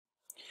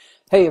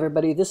Hey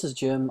everybody, this is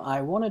Jim.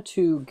 I wanted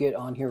to get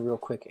on here real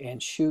quick and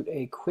shoot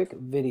a quick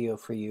video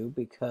for you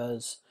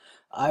because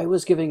I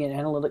was giving an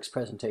analytics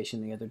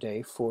presentation the other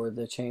day for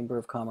the Chamber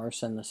of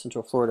Commerce and the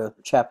Central Florida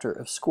chapter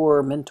of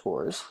SCORE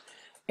Mentors.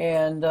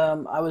 And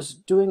I was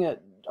doing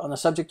it on the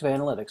subject of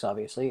analytics,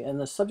 obviously, and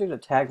the subject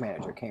of Tag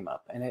Manager came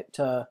up. And it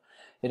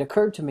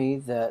occurred to me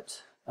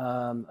that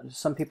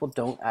some people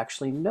don't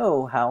actually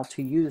know how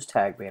to use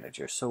Tag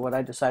Manager. So what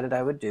I decided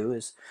I would do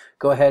is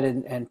go ahead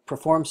and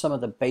perform some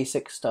of the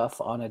basic stuff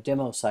on a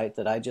demo site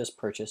that I just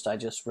purchased. I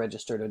just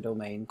registered a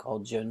domain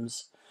called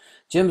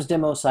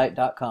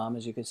jimsdemosite.com,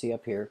 as you can see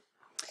up here.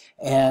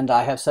 And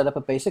I have set up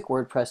a basic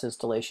WordPress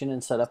installation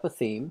and set up a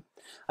theme.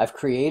 I've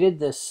created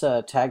this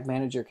Tag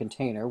Manager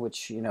container,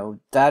 which,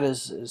 that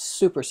is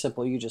super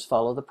simple. You just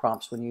follow the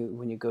prompts when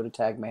you go to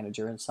Tag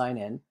Manager and sign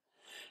in.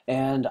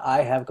 And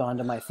I have gone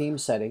to my theme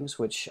settings,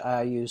 which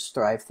I use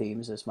Thrive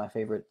Themes as my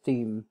favorite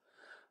theme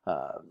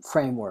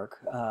framework.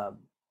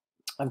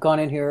 I've gone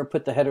in here,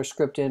 put the header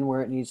script in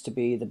where it needs to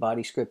be, the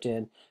body script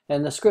in,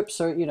 and the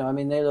scripts are, I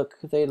mean, they look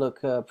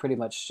pretty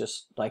much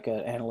just like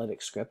an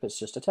analytics script. It's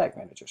just a Tag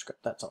Manager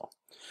script. That's all.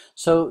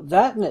 So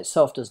that in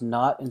itself does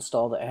not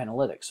install the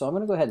analytics. So I'm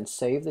going to go ahead and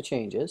save the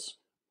changes.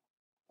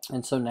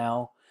 And so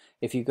now,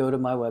 if you go to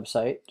my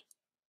website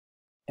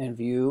and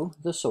view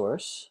the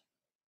source,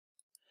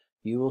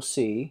 you will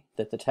see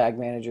that the Tag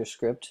Manager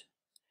script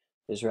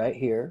is right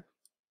here,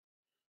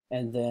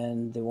 and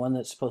then the one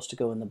that's supposed to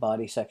go in the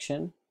body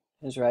section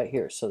is right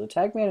here. So the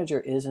Tag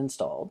Manager is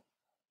installed.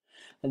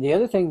 And the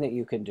other thing that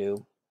you can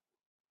do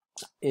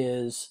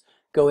is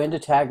go into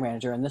Tag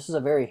Manager, and this is a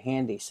very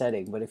handy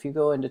setting, but if you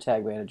go into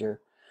Tag Manager,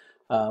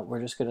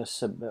 we're just going to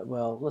submit,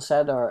 well, let's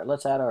add our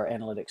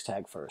analytics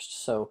tag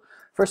first. So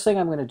first thing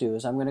I'm going to do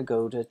is I'm going to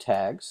go to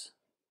tags,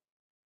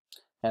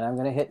 and I'm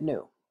going to hit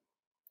new.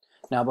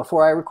 Now,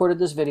 before I recorded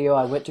this video,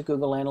 I went to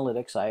Google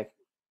Analytics. I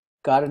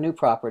got a new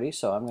property,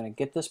 so I'm going to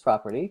get this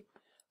property.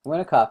 I'm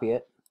going to copy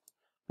it.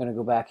 I'm going to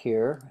go back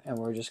here, and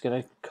we're just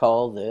going to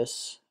call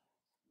this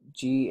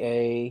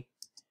GA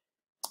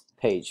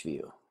page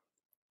view.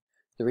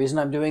 The reason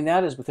I'm doing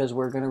that is because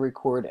we're going to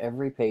record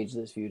every page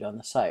that's viewed on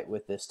the site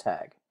with this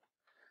tag.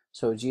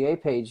 So GA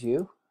page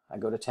view, I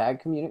go to tag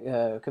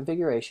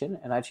configuration,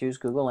 and I choose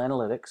Google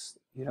Analytics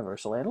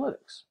Universal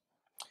Analytics.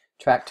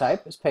 Track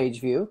type is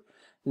page view.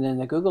 And then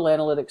the Google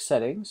Analytics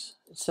settings,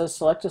 it says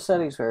select a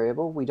settings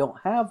variable. We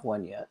don't have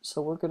one yet,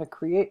 so we're going to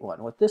create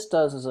one. What this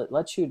does is it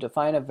lets you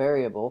define a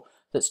variable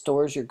that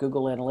stores your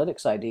Google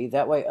Analytics ID.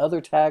 That way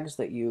other tags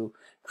that you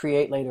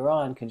create later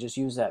on can just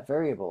use that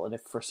variable. And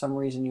if for some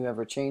reason you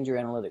ever change your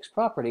analytics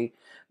property,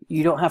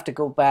 you don't have to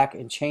go back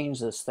and change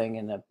this thing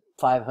in the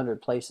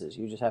 500 places.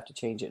 You just have to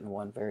change it in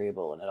one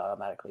variable and it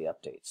automatically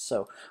updates.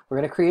 So we're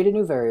going to create a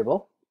new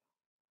variable,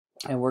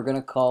 and we're going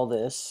to call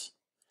this,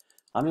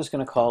 I'm just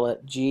going to call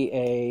it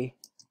GA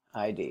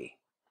ID.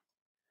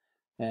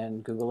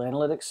 And Google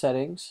Analytics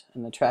settings,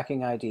 and the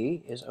tracking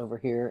ID is over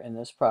here in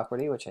this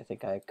property, which I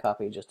think I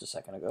copied just a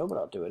second ago, but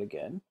I'll do it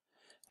again.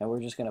 And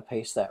we're just going to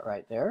paste that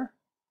right there.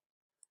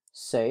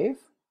 Save.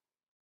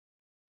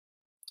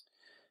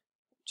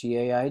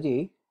 GA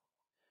ID.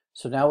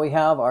 So now we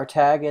have our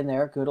tag in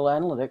there, Google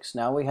Analytics.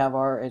 Now we have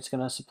it's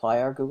going to supply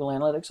our Google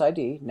Analytics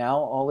ID. Now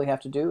all we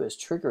have to do is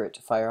trigger it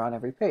to fire on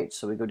every page.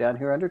 So we go down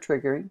here under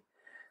triggering.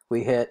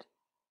 We hit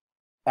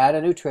add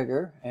a new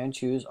trigger and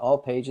choose all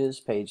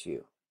pages page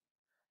view.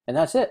 And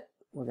that's it.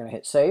 We're going to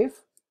hit save.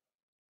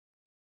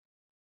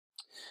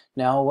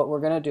 Now what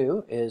we're going to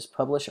do is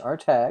publish our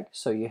tag.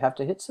 So you have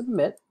to hit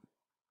submit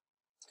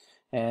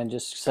and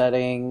just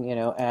setting,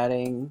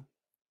 adding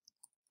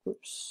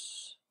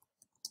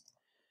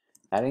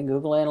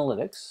Google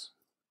Analytics.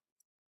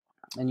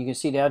 And you can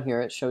see down here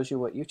it shows you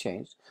what you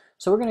changed.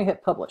 So we're going to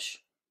hit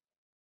publish.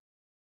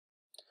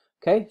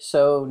 Okay,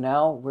 so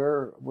now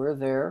we're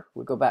there.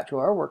 We go back to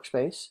our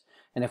workspace,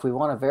 and if we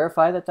want to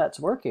verify that that's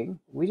working,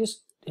 we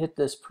just hit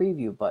this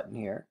preview button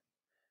here,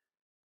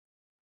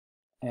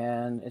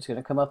 and it's going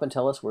to come up and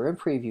tell us we're in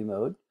preview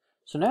mode.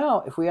 So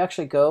now if we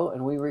actually go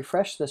and we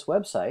refresh this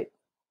website,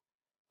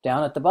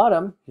 down at the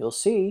bottom you'll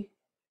see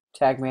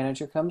Tag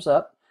Manager comes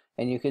up,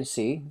 and you can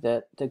see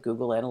that the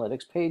Google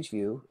Analytics page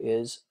view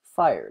is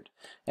fired.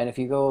 And if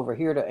you go over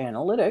here to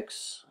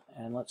Analytics,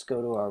 and let's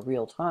go to our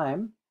real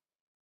time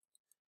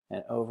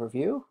and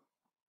overview,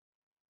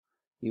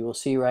 you will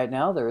see right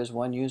now there is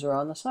one user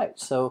on the site.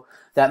 So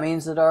that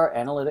means that our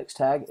analytics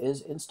tag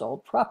is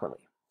installed properly.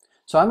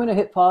 So I'm going to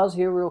hit pause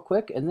here real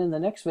quick, and then the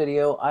next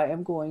video I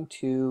am going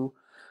to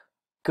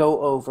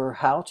go over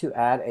how to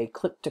add a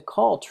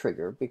click-to-call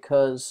trigger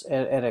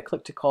and a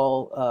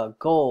click-to-call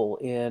goal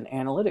in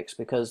analytics,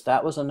 because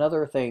that was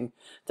another thing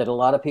that a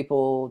lot of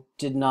people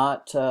did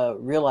not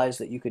realize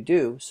that you could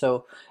do.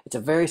 So it's a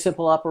very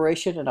simple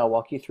operation, and I'll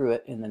walk you through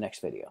it in the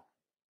next video.